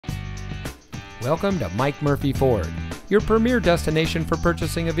Welcome to Mike Murphy Ford, your premier destination for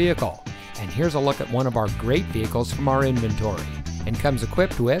purchasing a vehicle. And here's a look at one of our great vehicles from our inventory, and comes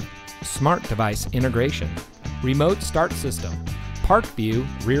equipped with smart device integration, remote start system, park view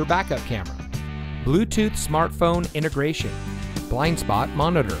rear backup camera, Bluetooth smartphone integration, blind spot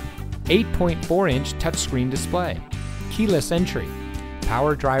monitor, 8.4-inch touchscreen display, keyless entry,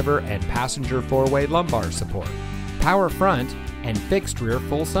 power driver and passenger four-way lumbar support, power front and fixed rear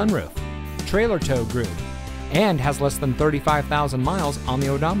full sunroof, trailer tow group, and has less than 35,000 miles on the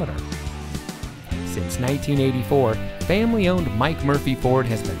odometer. Since 1984, family-owned Mike Murphy Ford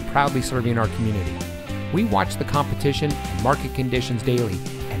has been proudly serving our community. We watch the competition and market conditions daily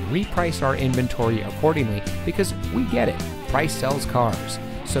and reprice our inventory accordingly because we get it. Price sells cars.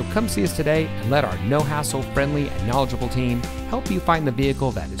 So come see us today and let our no-hassle, friendly, and knowledgeable team help you find the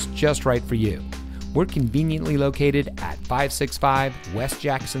vehicle that is just right for you. We're conveniently located at 565 West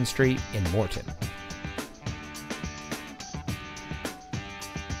Jackson Street in Morton.